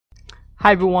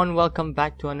Hi everyone, welcome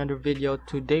back to another video.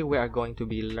 Today we are going to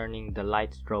be learning the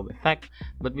light strobe effect.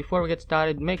 But before we get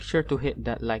started, make sure to hit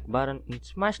that like button and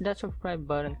smash that subscribe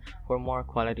button for more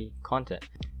quality content.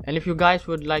 And if you guys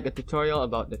would like a tutorial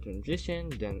about the transition,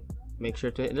 then make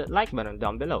sure to hit that like button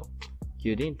down below.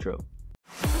 Cue the intro.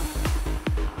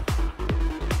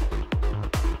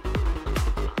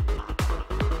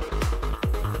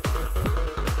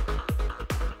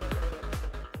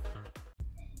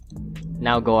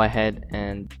 Now go ahead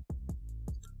and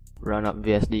run up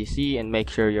VSDC and make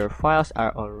sure your files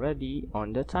are already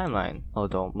on the timeline,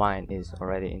 although mine is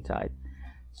already inside.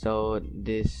 So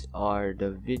these are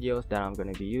the videos that I'm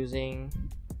going to be using,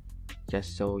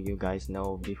 just so you guys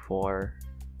know before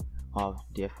of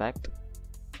the effect.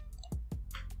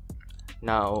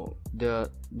 Now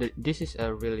this is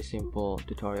a really simple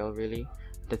tutorial really.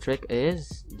 The trick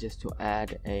is just to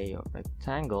add a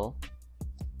rectangle.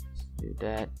 Let's do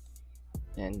that.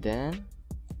 And then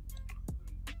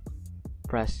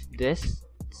press this,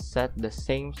 set the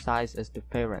same size as the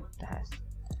parent has.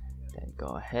 Then go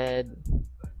ahead.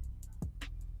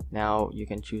 Now you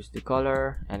can choose the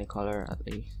color, any color at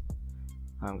least.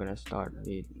 I'm gonna start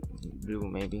with blue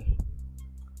maybe.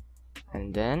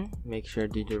 And then make sure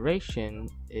the duration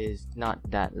is not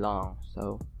that long.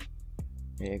 So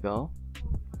there you go.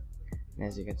 And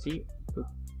as you can see,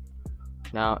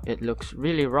 now it looks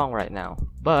really wrong right now,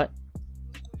 but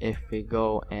if we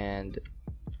go and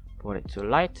put it to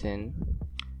lighten,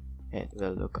 it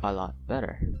will look a lot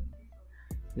better.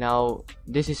 Now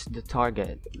this is the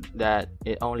target, that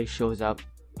it only shows up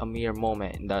a mere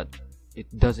moment, that it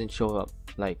doesn't show up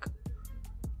like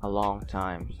a long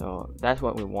time. So that's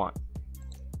what we want.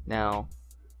 Now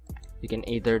you can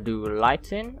either do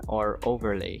lighten or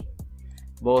overlay.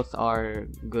 Both are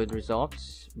good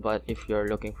results, but if you're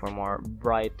looking for more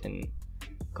bright and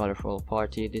colorful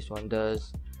party, this one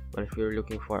does. But if you're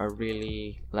looking for a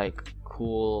really like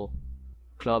cool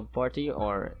club party,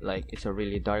 or like it's a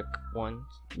really dark one,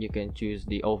 you can choose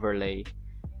the overlay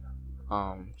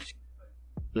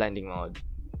blending mode.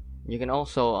 You can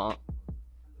also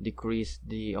decrease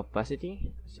the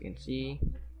opacity. As you can see,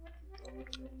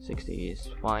 60 is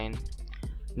fine.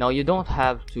 Now you don't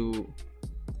have to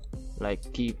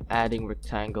like keep adding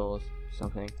rectangles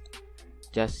something.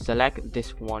 Just select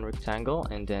this one rectangle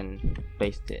and then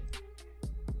paste it.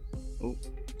 Ooh,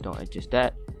 don't adjust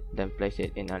that. Then place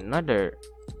it in another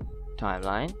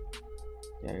timeline.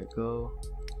 There you go.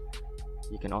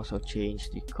 You can also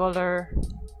change the color.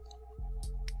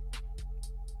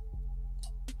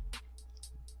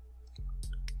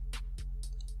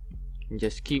 And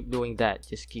just keep doing that.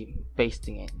 Just keep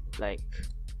pasting it. Like,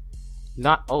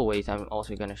 not always. I'm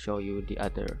also gonna show you the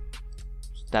other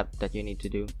step that you need to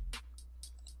do.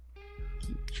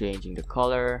 Keep changing the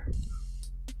color.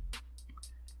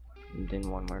 And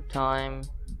then one more time,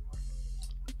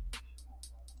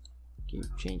 keep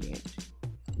changing it.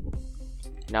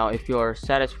 Now if you're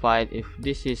satisfied, if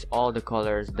this is all the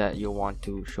colors that you want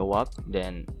to show up,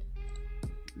 then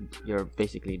you're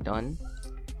basically done.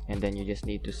 And then you just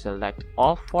need to select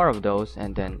all 4 of those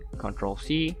and then Control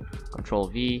C, Control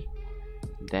V,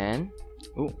 then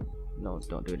no,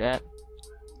 don't do that,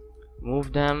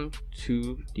 move them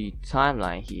to the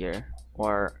timeline here,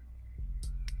 or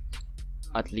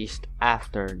at least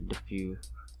after the few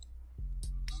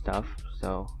stuff.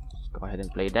 So let's go ahead and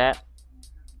play that.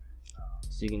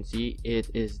 So you can see it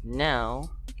is now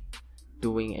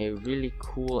doing a really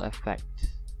cool effect,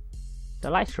 the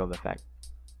light strobe effect.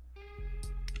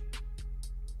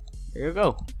 There you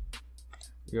go.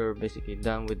 You're basically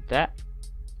done with that.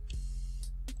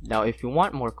 Now if you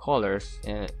want more colors,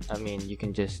 I mean, you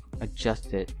can just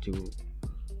adjust it to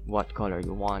what color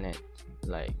you want it,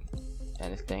 like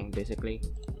anything basically.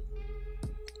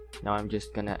 Now I'm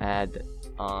just gonna add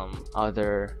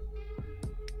other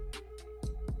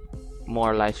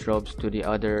more light strobes to the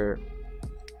other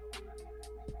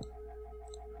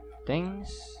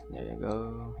things. There you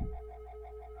go.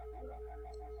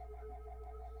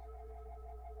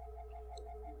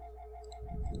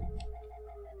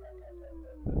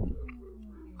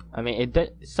 I mean,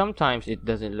 sometimes it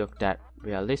doesn't look that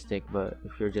realistic, but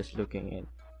if you're just looking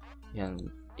at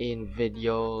in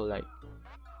video, like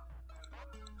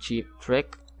cheap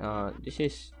trick, this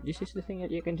is the thing that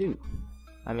you can do.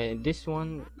 I mean, this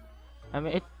one, I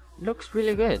mean, it looks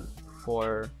really good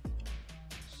for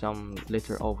some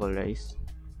glitter overlays.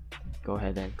 Go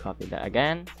ahead and copy that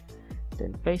again,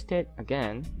 then paste it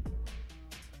again.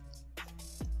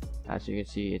 As you can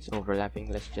see, it's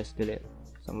overlapping. Let's just delete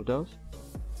some of those.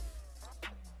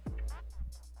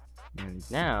 And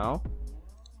now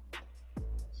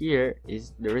here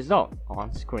is the result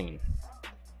on screen.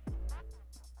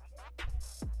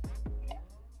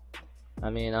 I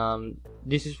mean,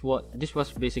 this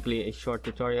was basically a short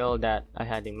tutorial that I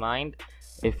had in mind.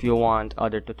 If you want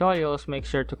other tutorials, make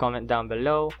sure to comment down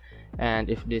below, and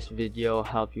if this video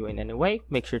helped you in any way,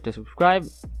 make sure to subscribe,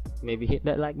 maybe hit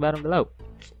that like button below,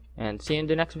 and see you in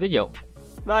the next video.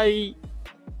 Bye.